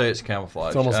 We'll say it's camouflage.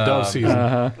 It's almost dove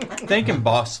season. Thinking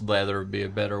embossed leather would be a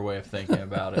better way of thinking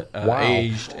about it. Wow.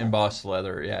 Aged embossed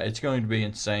leather. Yeah, it's going to be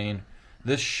insane.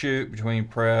 This shoot, between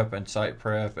prep and site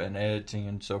prep and editing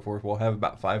and so forth, we'll have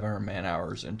about 500 man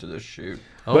hours into this shoot.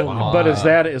 But is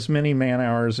that as many man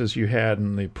hours as you had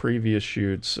in the previous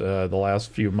shoots the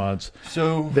last few months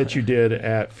So that you did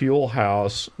at Fuel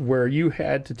House, where you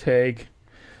had to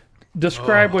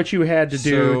describe what you had to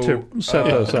do to set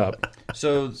those up?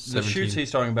 So the 17. shoots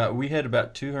he's talking about, we had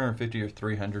about 250 or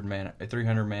 300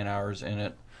 man hours in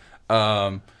it.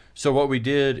 So what we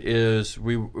did is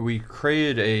we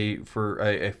created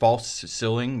a false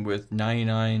ceiling with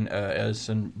 99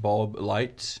 Edison bulb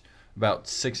lights, about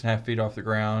 6.5 feet off the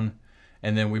ground,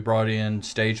 and then we brought in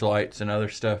stage lights and other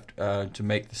stuff to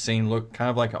make the scene look kind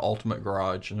of like an ultimate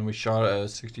garage. And then we shot a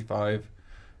 65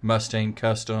 Mustang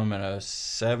Custom and a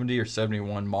 70 or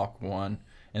 71 Mach 1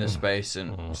 in the space,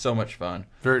 and so much fun.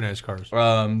 Very nice cars.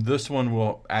 This one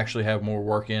will actually have more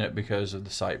work in it because of the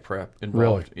site prep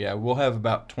involved. Really? Yeah, we'll have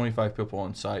about 25 people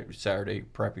on site Saturday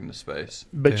prepping the space.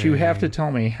 But you have to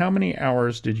tell me, how many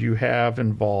hours did you have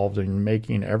involved in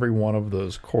making every one of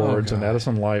those cords and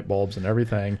Edison light bulbs and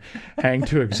everything hang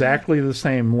to exactly the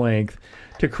same length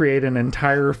to create an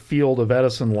entire field of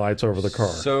Edison lights over the car?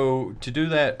 So to do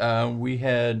that,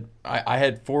 I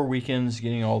had 4 weekends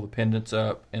getting all the pendants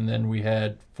up, and then we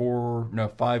had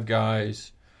 5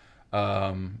 guys,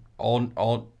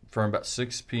 all from about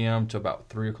 6 p.m. to about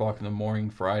 3 o'clock in the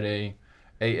morning Friday,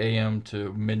 8 a.m.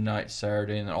 to midnight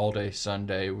Saturday, and then all day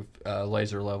Sunday with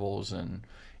laser levels, and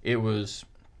it was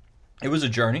a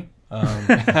journey.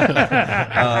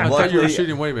 I thought you were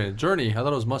shooting. Wait a minute, Journey. I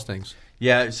thought it was Mustangs.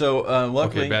 Yeah, so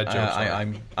luckily, Okay, bad joke,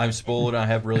 sorry. I'm spoiled. I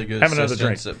have really good Have another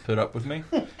assistants drink. that put up with me.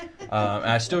 And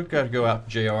I still got to go out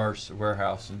to JR's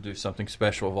warehouse and do something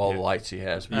special with all the lights he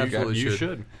has. But Absolutely. You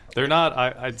should. They're not.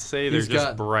 I'd say they're He's just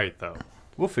got- bright though.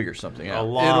 we'll figure something A out.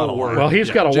 lot. It'll of work. work. Well, he's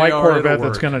Yeah. got a JR, white it'll Corvette that's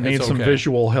work. going to need It's some okay.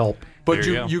 visual help. But There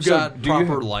you go. you So got do you-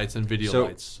 proper lights and video So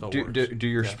lights. So it do, works. do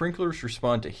your Yeah. sprinklers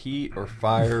respond to heat or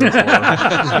fire? Or,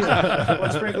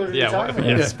 What sprinklers are you Yeah, talking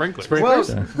yeah, about? sprinklers. well,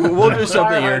 we'll do Fire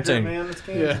something hydrant, irritating. man. It's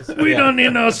Kansas. We don't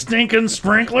need no stinking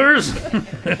sprinklers.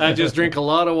 I just drink a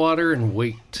lot of water and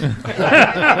wait.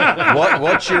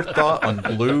 What's your thought on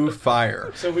blue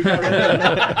fire? So we got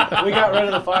rid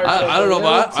of the fire. I don't know,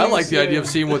 but I like the idea of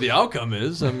soon. seeing what the outcome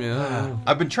is. I mean, I don't know.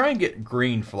 I've been trying to get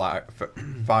green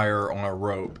fire on a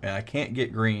rope, and I can't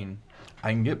get green.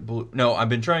 I can get blue. No, I've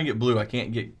been trying to get blue. I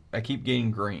can't get. I keep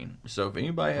getting green. So if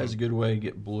anybody has a good way to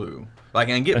get blue, like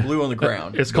I can get blue on the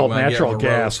ground. It's but called when I get natural on a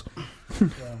gas. rope,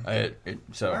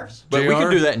 but we JR?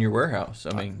 can do that in your warehouse.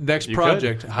 I mean, Next You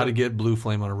project: how to get blue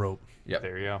flame on a rope.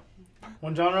 There you go.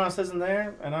 When John Ross isn't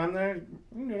there and I'm there, you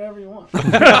can do whatever you want. Have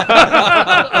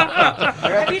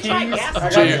you tried gas? I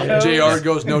got the codes. JR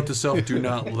goes note to self: do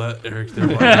not let Eric there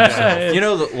by himself. you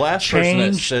know, the last person that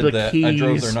Change said the that I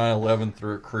drove keys. their 911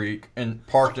 through a creek and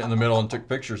parked it in the middle and took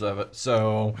pictures of it.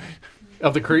 So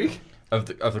Of the creek? of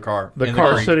the car, The in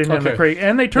car creek. sitting in the Okay. creek,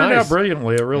 and they turned Nice. out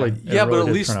brilliantly. It really, Yeah, but at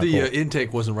did least turn out the cool.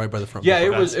 intake wasn't right by the front. Yeah, it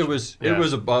bumper. was Yeah. it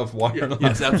was above water line.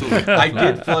 Yes, absolutely. I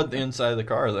did flood the inside of the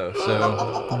car though,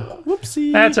 so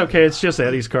Whoopsie. That's okay. It's just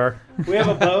Eddie's car. We have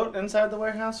a boat inside the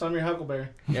warehouse, so I'm your Huckleberry.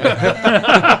 yeah.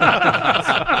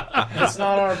 It's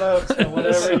not our boat, so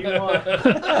whatever you want.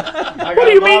 What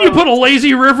do you mean you put a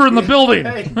lazy river in the building?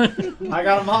 Hey, I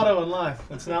got a motto in life.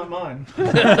 It's not mine.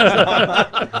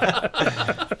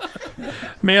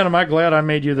 Man, am I glad I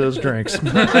made you those drinks.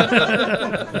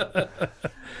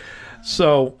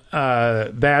 So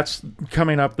that's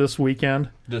coming up this weekend.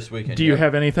 this weekend. Do you yeah.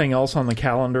 have anything else on the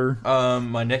calendar?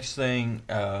 My next thing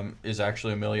is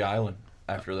actually Amelia Island.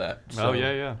 After that, so, Oh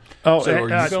yeah. Oh, So are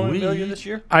you uh, going to Amelia this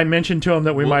year? I mentioned to him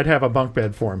that we might have a bunk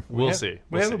bed for him. We'll see.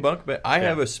 We have a bunk bed. I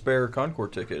have a spare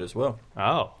Concord ticket as well.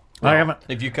 Oh. I haven't.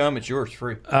 If you come, it's yours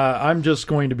free. I'm just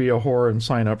going to be a whore and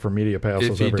sign up for media passes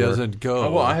If he everywhere. doesn't go,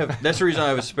 Oh, well, I have. That's the reason I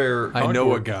have a spare. Concord. I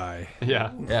know a guy. Yeah.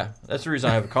 Yeah, that's the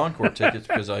reason I have a Concord ticket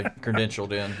because I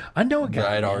credentialed in. I know a That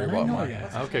guy. I had already bought know a mine.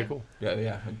 guy. Okay. Cool.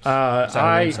 Yeah. I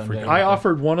Saturday, Sunday. I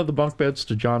offered one of the bunk beds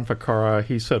to John Ficara.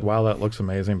 He said, "Wow, that looks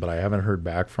amazing," but I haven't heard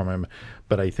back from him.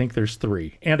 But I think there's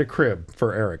 3 and a crib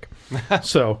for Eric.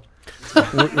 So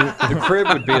The crib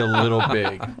would be a little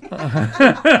big.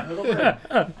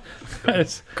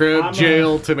 Crib,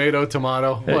 jail, tomato,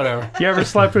 whatever. you ever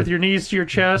slept with your knees to your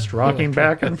chest, rocking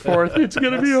back and forth? It's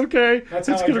gonna be okay. That's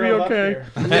It's how gonna I be drove up okay.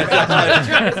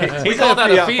 here. We call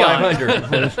that a Fiat.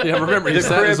 500. Yeah, remember he The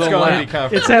sat in his crib's own going to lap. be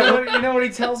comfortable. It's that. You know what he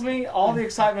tells me? All the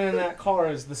excitement in that car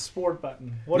is the sport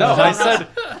button. What No, is I that? said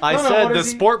No, what the is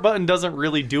he- sport button doesn't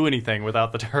really do anything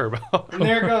without the turbo. And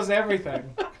there goes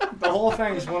everything. The whole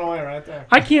thing just went away right there.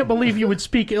 I can't believe you would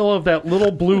speak ill of that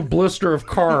little blue blister of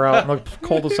car out in the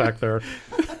cul-de-sac there.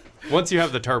 Once you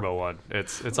have the turbo one,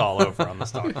 it's all over on the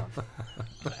stock one.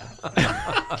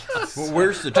 Well,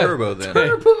 where's the turbo then?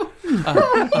 I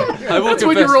will That's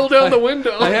when you confess, roll down the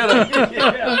window. I had a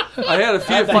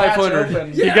Fiat The hatch 500.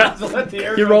 open. You got To let the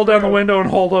air you go roll down the through. window and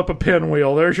hold up a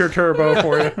pinwheel. There's your turbo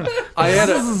for you. I had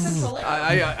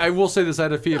I will say this: I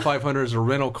had a Fiat 500 as a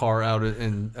rental car out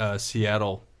in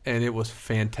Seattle, and it was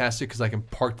fantastic because I can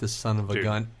park this son of a Dude,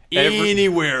 gun every-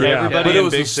 anywhere. Yeah. Everybody But it in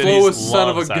was big the cities slowest son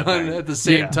of a loves that gun thing. at the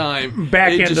same Yeah. time.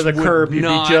 Back It into just the would curb, you'd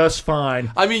not- be just fine.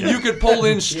 I mean, you could pull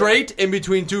in straight in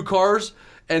between 2 cars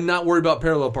and not worry about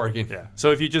parallel parking. Yeah.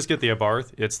 So if you just get the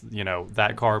Abarth, it's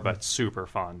that car, but super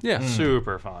fun. Yeah.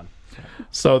 Super fun.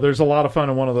 So there's a lot of fun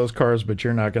in one of those cars, but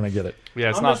you're not going to get it. Yeah,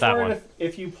 it's I'm not just that worried one.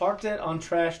 if you parked it on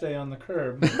trash day on the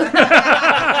curb. They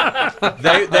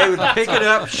would pick it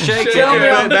up, shake it, Tell and me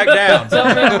put I'm- it back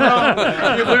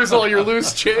down. You lose all your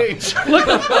loose change.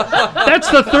 That's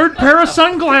the 3rd pair of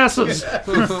sunglasses.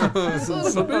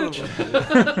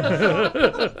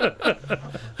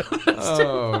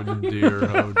 Oh dear,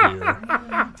 oh dear.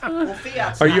 Well,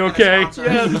 Fiat's Are not you gonna okay?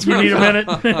 sponsor You need a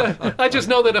minute? I just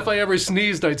know that if I ever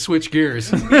sneezed, I'd switch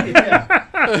gears. Yeah.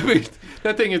 I mean,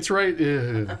 that thing, it's right.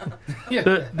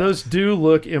 Those do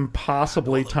look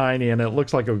impossibly tiny, and it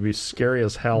looks like it would be scary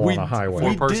as hell We- on a highway.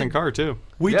 we- 4-person did- car too.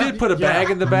 We did put a bag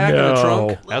in the back of the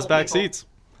trunk. Has back seats.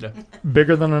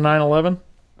 Bigger than a 911?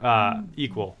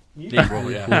 Equal. Equal,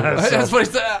 yeah. That's what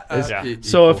he said. Yeah.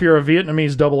 So if you're a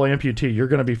Vietnamese double amputee, you're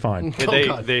going to be fine.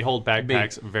 They hold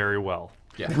backpacks very well.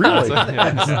 Really?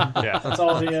 Yeah. That's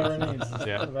all he ever needs.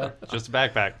 Yeah. Just a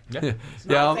backpack. Yeah,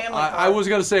 not a family I car. was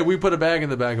gonna say we put a bag in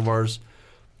the back of ours.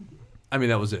 I mean,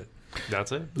 that was it.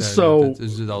 That's it. So-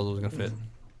 that's just all that was gonna fit.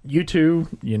 You two,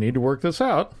 you need to work this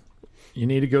out. You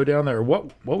need to go down there.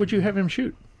 What would you have him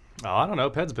shoot? Oh, I don't know.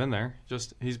 Ped's been there.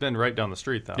 He's been right down the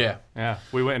street though. Yeah.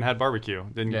 We went and had barbecue.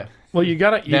 Didn't you? Well, you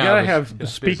gotta it's have.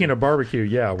 Speaking of barbecue,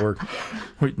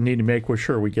 we need to make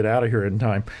sure we get out of here in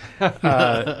time.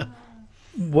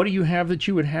 What do you have that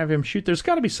you would have him shoot? There's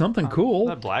got to be something cool.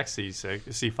 That Black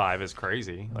C5 is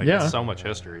crazy. Like, Yeah. it's so much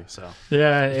history. So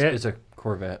Yeah, It's a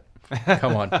Corvette.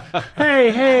 Come on.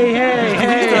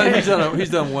 hey. He's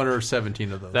done 1 or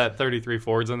 17 of those. that 33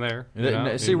 Ford's in there. you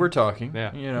know? See, we're talking.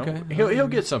 Yeah. You know, Okay. he'll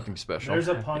get something special. There's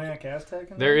a Pontiac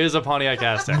Aztec in There is a Pontiac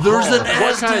Aztec. There's an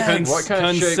What kind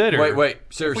of shape? Consider- Wait.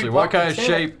 Seriously, If we what bought the kind of tent-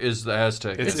 shape is the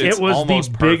Aztec? It's It was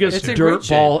almost the perfect. biggest It's in dirt great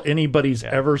shape. ball anybody's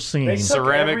ever seen. They took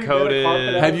ceramic every bit of coated.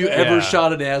 carpet out Have of you it. ever Yeah.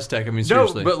 shot an Aztec? I mean, No,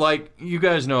 seriously. but like you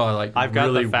guys know, I like. I've got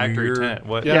really the factory weird, tent.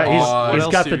 What? Yeah, he's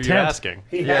what got else the are you tent. asking?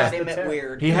 He Yeah. has him at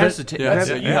weird. He has the tent. Yeah, That's-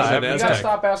 you yeah, have an You Aztec. gotta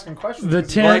stop asking questions. The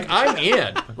tent. Like I'm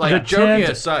in. The Like joking tent-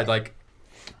 aside, like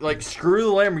screw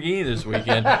the Lamborghini this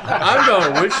weekend. I'm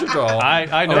going to Wichita.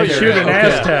 I know They you're shoot an right.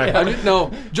 Aztec. I mean,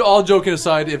 no, all joking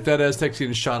aside, if that Aztec's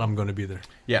getting shot, I'm going to be there.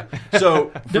 Yeah.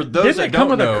 So for those Didn't that it come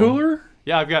don't with know, a cooler?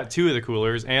 Yeah, I've got 2 of the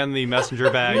coolers and the messenger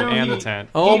bag You know, and he- the tent.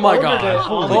 Oh my ordered god! it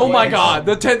on the Oh my way. god!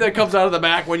 The tent that comes out of the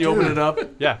back when you open it up.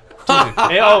 Yeah.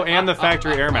 And the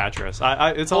factory air mattress.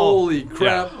 It's all. Holy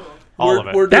crap! Yeah, all of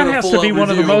it. We're That doing a has to full-out be one of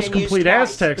the review. most And used complete twice.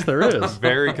 Aztecs there is.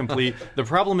 Very complete. The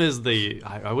problem is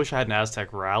I wish I had an Aztec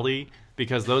Rally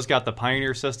because those got the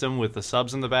Pioneer system with the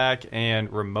subs in the back and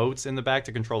remotes in the back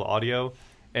to control the audio.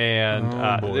 And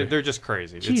they're just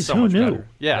crazy. Jeez, it's so who much knew?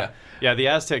 better. Yeah, the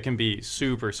Aztec can be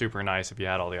super, super nice if you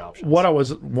had all the options. What I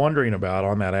was wondering about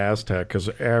on that Aztec, because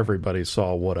everybody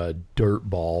saw what a dirt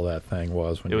ball that thing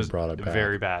was when it you was brought it back.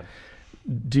 very bad.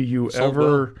 Do you Sold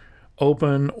ever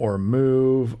open or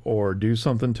move or do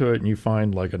something to it and you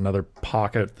find like another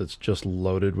pocket that's just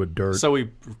loaded with dirt? So we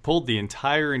pulled the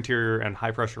entire interior and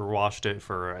high pressure washed it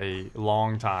for a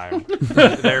long time.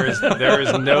 there is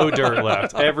no dirt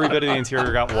left. Every bit of the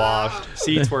interior got washed.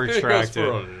 Seats were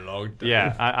extracted.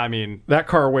 Yeah, I mean, that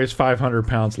car weighs 500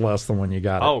 pounds less than when you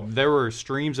got it. there were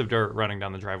streams of dirt running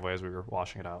down the driveway as we were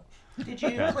washing it out. Did you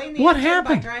clean the What engine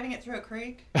happened? by driving it through a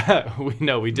creek?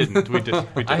 we didn't. We did.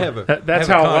 I have a. That's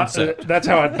I have a how concept. that's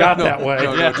how it got that way.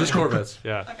 No, just Corvettes.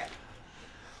 Yeah. Okay.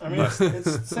 I mean, it's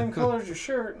the same color as your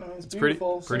shirt. I mean, it's pretty-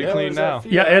 beautiful. pretty So clean there's that now.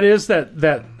 feel. Yeah, it is that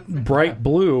bright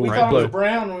blue. We Right thought it was blue.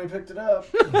 brown when we picked it up.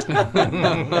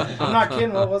 I'm not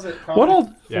kidding. What was it? What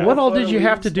all? Yeah. What all did you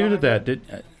have to do to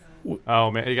that? Oh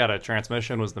man, you got a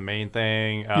transmission was the main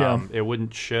thing. Yeah. It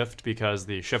wouldn't shift because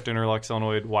the shift interlock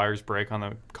solenoid wires break on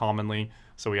them commonly.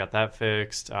 So we got that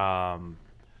fixed.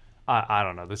 I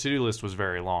don't know. The to-do list was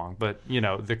very long, but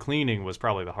the cleaning was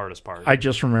probably the hardest part. I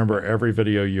just remember every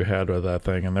video you had with that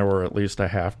thing, and there were at least a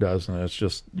half dozen. It's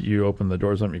just you open the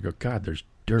doors up and you go, God, there's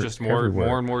dirt. Just more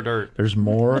everywhere. and more dirt. There's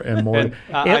more and more. And,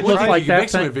 I it looked tried- like you that make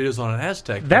some thing. videos on an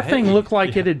Aztec. That but thing hey. looked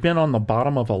like it had been on the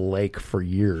bottom of a lake for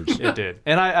years. It did.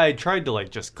 And I tried to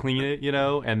just clean it,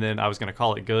 and then I was going to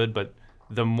call it good, but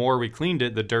the more we cleaned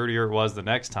it, the dirtier it was the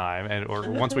next time, or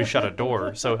once we shut a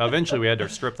door. So eventually we had to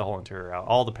strip the whole interior out,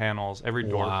 all the panels, every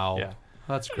door. Wow. Yeah.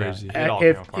 That's crazy. It all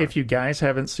came apart. If you guys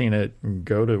haven't seen it,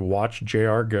 go to Watch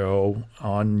JR Go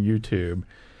on YouTube.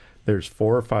 There's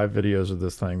 4 or 5 videos of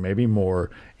this thing, maybe more,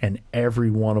 and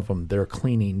every one of them, they're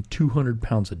cleaning 200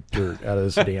 pounds of dirt out of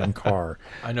this damn car.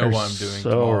 I know what I'm doing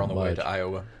tomorrow on the way to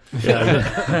Iowa.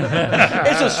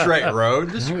 It's a straight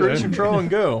road. Just cruise control and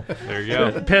go. There you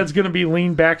go. Ped's going to be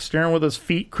leaned back, staring with his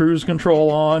feet cruise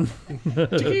control on.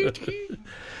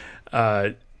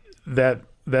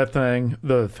 That thing,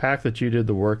 the fact that you did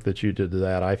the work that you did to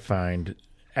that, I find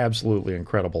absolutely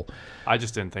incredible. I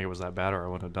just didn't think it was that bad, or I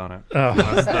wouldn't have done it.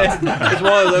 It's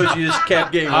one of those you just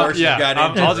kept getting worse. Yeah, as you got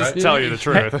into, I'll just right? tell you the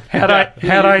truth. Had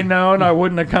I known, I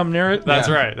wouldn't have come near it. That's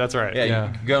right. That's right. Yeah,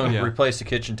 Yeah. you go and Yeah. replace the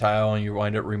kitchen tile, and you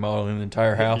wind up remodeling the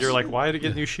entire house. You're like, why did it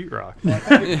get new sheetrock?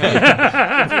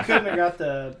 If you couldn't have got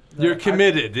the You're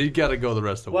committed. You got to go the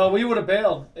rest of the way. Well, we would have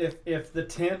bailed if the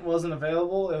tent wasn't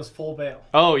available. It was full bail.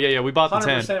 Oh yeah. We bought the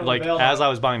 100% tent. would bail As out. I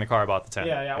was buying the car, I bought the tent.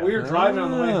 Yeah. We were driving on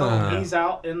the way Ah. home. He's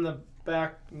out in the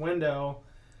back window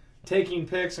taking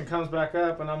pics and comes back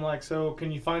up, and I'm like, "So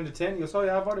can you find a tent?" He goes, "Oh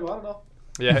yeah, I've already bought it all."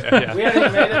 Yeah. We hadn't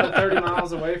even made it but 30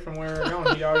 miles away from where we were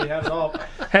going. He already had it all.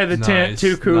 Had the tent, Nice,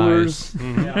 2 coolers.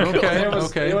 Yeah. Okay, It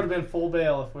okay. would have been full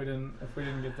bail if we didn't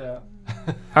get that.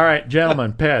 All right,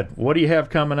 gentlemen, Ped, what do you have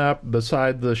coming up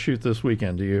beside the shoot this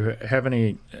weekend? Do you have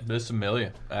any? This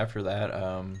Amelia. After that,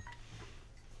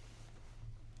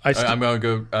 I st- I'm going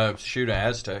to go shoot an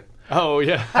Aztec. Oh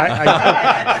yeah.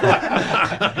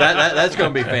 That's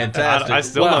going to be fantastic. I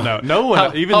still don't know. No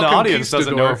one, even how the audience,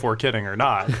 doesn't know conquistador. if we're kidding or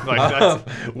not. Like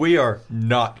that's, We are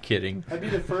not kidding. I'd be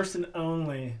the first and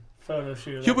only photo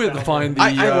shoot. He'll be able to find the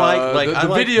I like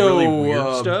the video really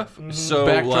weird stuff. So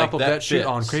backdrop like, of that shit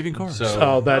on fits. Craving Cars.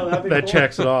 So, that'd be that cool.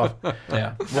 checks it off.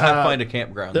 yeah, we'll have to find a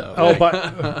campground though. Oh,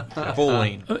 but Full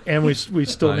lean. and we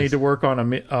still Nice. need to work on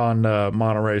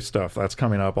Monterey stuff. That's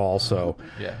coming up also.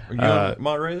 Yeah. Are you in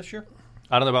Monterey this year?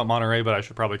 I don't know about Monterey, but I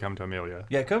should probably come to Amelia.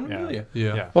 Yeah, come to Yeah. Amelia.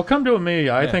 Yeah. Well, come to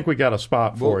Amelia. I Yeah. think we got a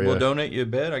spot for We'll you. donate you a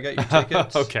bed. I got your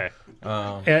tickets. Okay,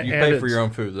 And- you and pay for it's- your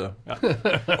own food though.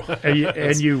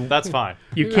 and you that's fine.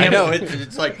 you I can't. know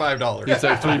it's like $5. It's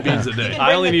like 3 beans a day.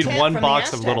 I only need tent one from the box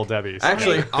of Aztec. Little Debbie's.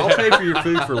 Actually, I'll pay for your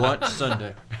food for lunch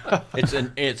Sunday.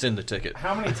 It's in the ticket.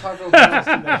 How many Taco Bells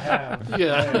do they have?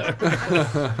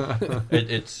 Yeah.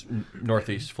 It's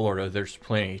Northeast Florida. There's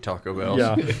plenty of Taco Bells.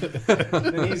 Yeah.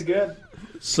 Then he's good.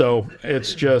 So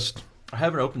it's just I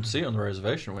have an open seat on the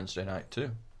reservation Wednesday night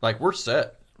too. Like we're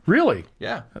set. really,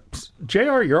 Yeah.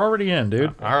 JR, you're already in,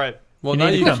 dude. All right. Well, You now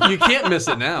need you, to come. you can't miss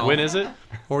it now. When is it?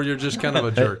 Or you're just kind of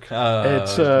a jerk.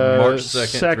 It's March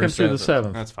 2nd through the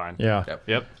 7th. That's fine. Yeah. Yep.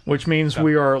 Yep. Which means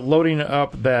we are loading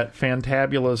up that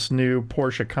fantabulous new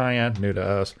Porsche Cayenne, new to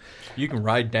us. You can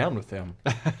ride down with them.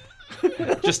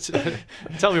 Just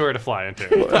tell me where to fly into.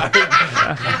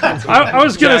 I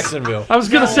was gonna Jacksonville. I was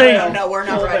gonna say, No, we're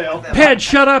not right with them. Ped,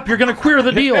 shut up! You're gonna queer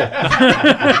the deal.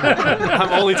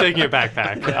 I'm only taking a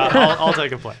backpack. I'll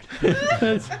take a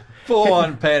plane. Full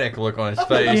on panic look on his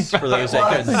face for those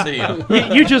that couldn't see him.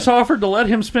 You just offered to let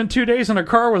him spend 2 days in a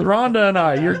car with Rhonda and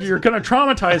I. You're gonna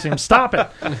traumatize him. Stop it.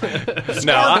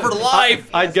 No, for life.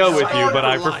 I'd go with you, Scarred but for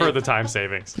I prefer life. the time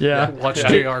savings. Yeah. Watch Yeah.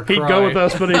 JR cry. He'd go with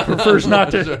us, but he prefers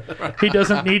not to. He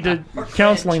doesn't need to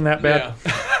counseling that bad.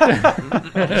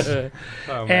 Yeah.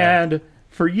 Oh, man. And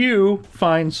for you,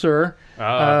 fine sir,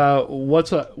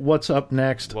 what's up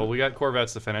next? Well, we got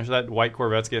Corvettes to finish. That white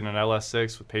Corvette's getting an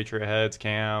LS6 with Patriot heads,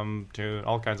 cam, tune,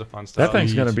 all kinds of fun stuff. That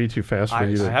thing's going to be too fast for I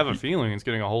you. have a feeling it's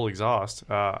getting a whole exhaust.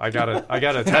 I got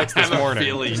a text this morning.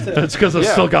 It's because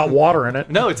it's still got water in it.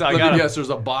 No, it's I Let got me a, guess, there's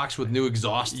a box with new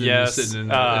exhaust in yes. sitting in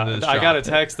the I got a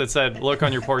shop. text that said, "Look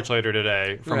on your porch later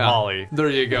today" from Yeah. Holly. There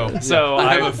you go. So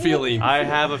I have a feeling. I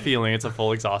have a feeling it's a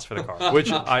full exhaust for the car,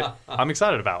 which I'm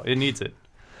excited about. It needs it.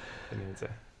 It needs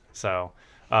it. So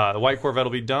the white Corvette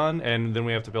will be done, and then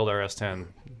we have to build our S10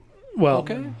 Well,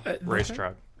 race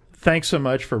truck. thanks so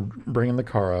much for bringing the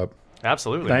car up.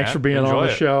 Absolutely. Thanks man. for being Enjoy on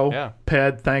the it. show. Yeah.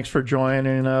 Ped, thanks for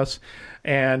joining us.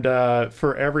 And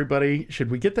for everybody, should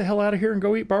we get the hell out of here and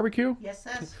go eat barbecue? Yes,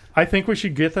 yes. I think we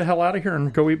should get the hell out of here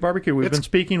and go eat barbecue. We've been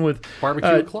speaking with barbecue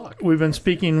o'clock. We've been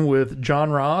speaking with John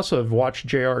Ross of Watch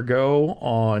JR Go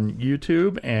on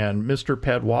YouTube and Mr.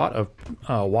 Ped Watt of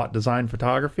Watt Design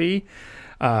Photography.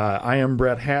 I am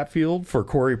Brett Hatfield for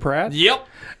Corey Pratt. Yep.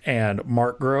 And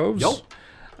Mark Groves.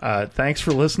 Yep. Thanks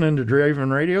for listening to Driven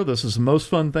Radio. This is the most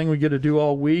fun thing we get to do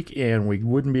all week, and we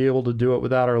wouldn't be able to do it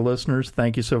without our listeners.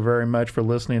 Thank you so very much for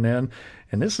listening in.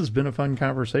 And this has been a fun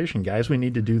conversation, guys. We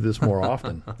need to do this more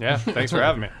often. Yeah. Thanks for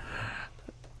having me.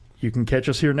 You can catch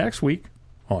us here next week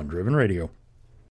on Driven Radio.